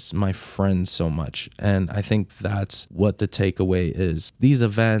to miss my friends so much. And I think that's what the takeaway is. These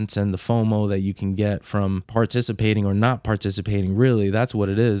events and the FOMO that you can get from participating or not participating, really, that's what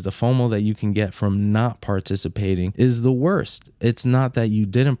it is. The FOMO that you can get from not participating is the worst. It's not that you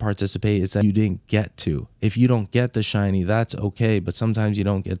didn't participate, it's that you didn't get to. If you don't get the shiny, that's okay, but sometimes you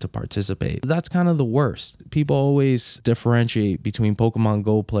don't get to participate. That's kind of the worst. People always differentiate between Pokemon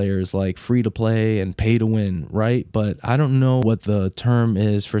Go players like free to play and pay to win, right? But I don't know what the term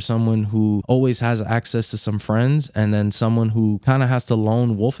is for someone who always has access to some friends and then someone who kind of has to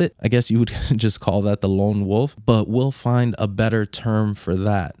lone wolf it. I guess you would just call that the lone wolf, but we'll find a better term for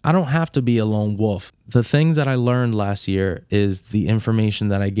that. I don't have to be a lone wolf. The things that I learned last year is the information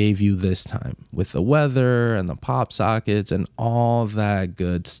that I gave you this time with the weather and the pop sockets and all that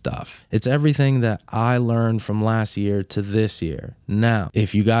good stuff. It's everything that I learned from last year to this year. Now,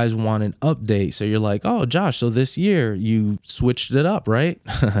 if you guys want an update, so you're like, oh, Josh, so this year you switched it up, right?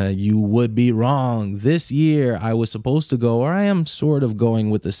 You would be wrong. This year I was supposed to go, or I am sort of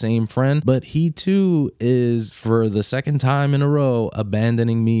going with the same friend, but he too is, for the second time in a row,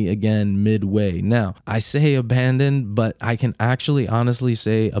 abandoning me again midway. Now, I say abandoned, but I can actually honestly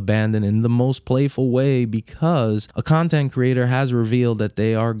say abandoned in the most playful way, because a content creator has revealed that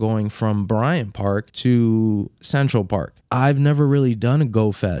they are going from Bryant Park to Central Park. I've never really done a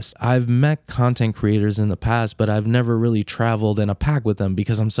Go Fest. I've met content creators in the past, but I've never really traveled in a pack with them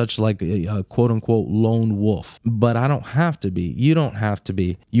because I'm such like a quote unquote lone wolf. But I don't have to be. You don't have to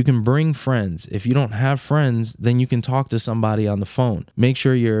be. You can bring friends. If you don't have friends, then you can talk to somebody on the phone. Make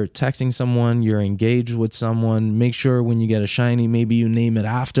sure you're texting someone, you're engaged with someone. Make sure when you get a shiny, maybe you name it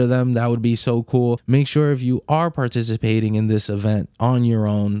after them. That would be so cool. Make sure if you are participating in this event on your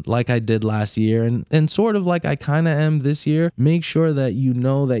own, like I did last year, and sort of like I kind of am this year, make sure that you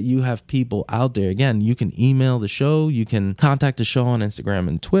know that you have people out there. Again, you can email the show, you can contact the show on Instagram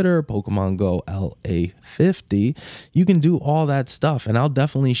and Twitter, Pokemon Go LA50. You can do all that stuff, and I'll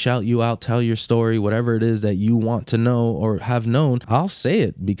definitely shout you out, tell your story, whatever it is that you want to know or have known. I'll say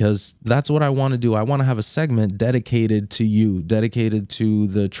it because that's what I want to do. I want to have a segment dedicated to you, dedicated to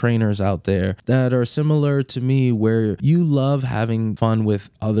the trainers out there that are similar to me, where you love having fun with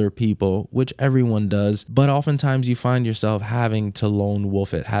other people, which everyone does, but oftentimes you find yourself having to lone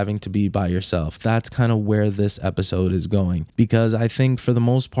wolf it, having to be by yourself. That's kind of where this episode is going, because I think for the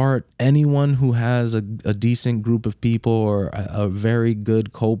most part, anyone who has a decent group of people or a very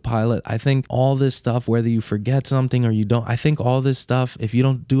good co-pilot, I think all this stuff, whether you forget something or you don't, I think all this stuff, if you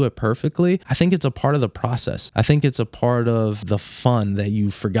don't do it perfectly, I think it's a part of the process. I think it's a part of the fun that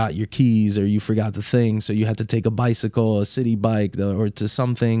you forgot your keys or you forgot the thing, so you had to take a bicycle, a city bike, or to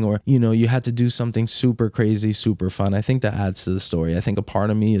something, or you had to do something super crazy, super fun. I I think that adds to the story. I think a part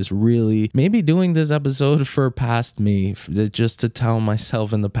of me is really maybe doing this episode for past me, just to tell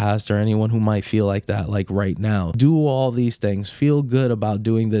myself in the past or anyone who might feel like that, like right now, do all these things, feel good about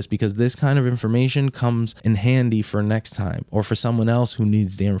doing this, because this kind of information comes in handy for next time or for someone else who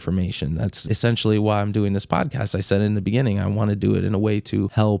needs the information. That's essentially why I'm doing this podcast. I said in the beginning, I want to do it in a way to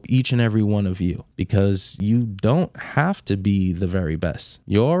help each and every one of you, because you don't have to be the very best.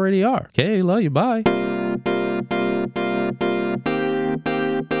 You already are. Okay, love you. Bye.